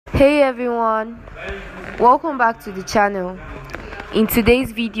Hey everyone, welcome back to the channel. In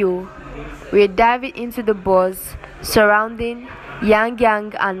today's video, we're diving into the buzz surrounding Yang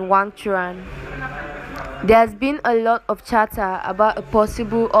and Wang Churan. There's been a lot of chatter about a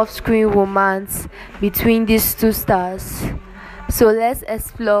possible off-screen romance between these two stars, so let's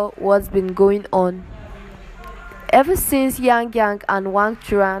explore what's been going on. Ever since Yang and Wang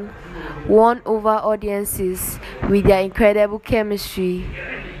Churan won over audiences with their incredible chemistry,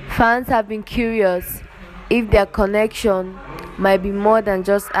 fans have been curious if their connection might be more than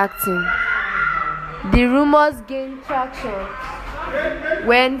just acting. The rumors gained traction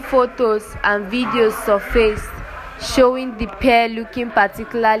when photos and videos surfaced showing the pair looking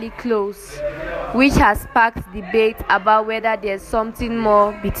particularly close, which has sparked debate about whether there's something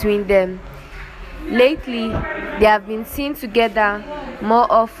more between them. Lately, they have been seen together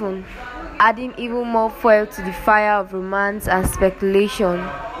more often, adding even more fuel to the fire of romance and speculation.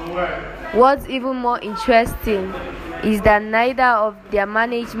 What's even more interesting is that neither of their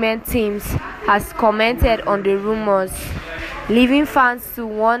management teams has commented on the rumors, leaving fans to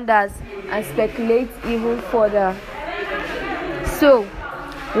wonder and speculate even further. So,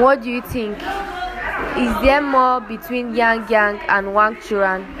 what do you think? Is there more between Yang and Wang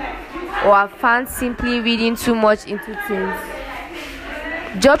Churan, or are fans simply reading too much into things?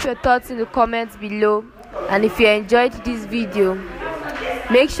 Drop your thoughts in the comments below, and if you enjoyed this video,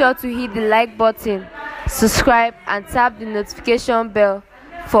 make sure to hit the like button, subscribe and tap the notification bell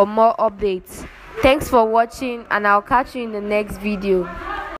for more updates. Thanks for watching, and I'll catch you in the next video.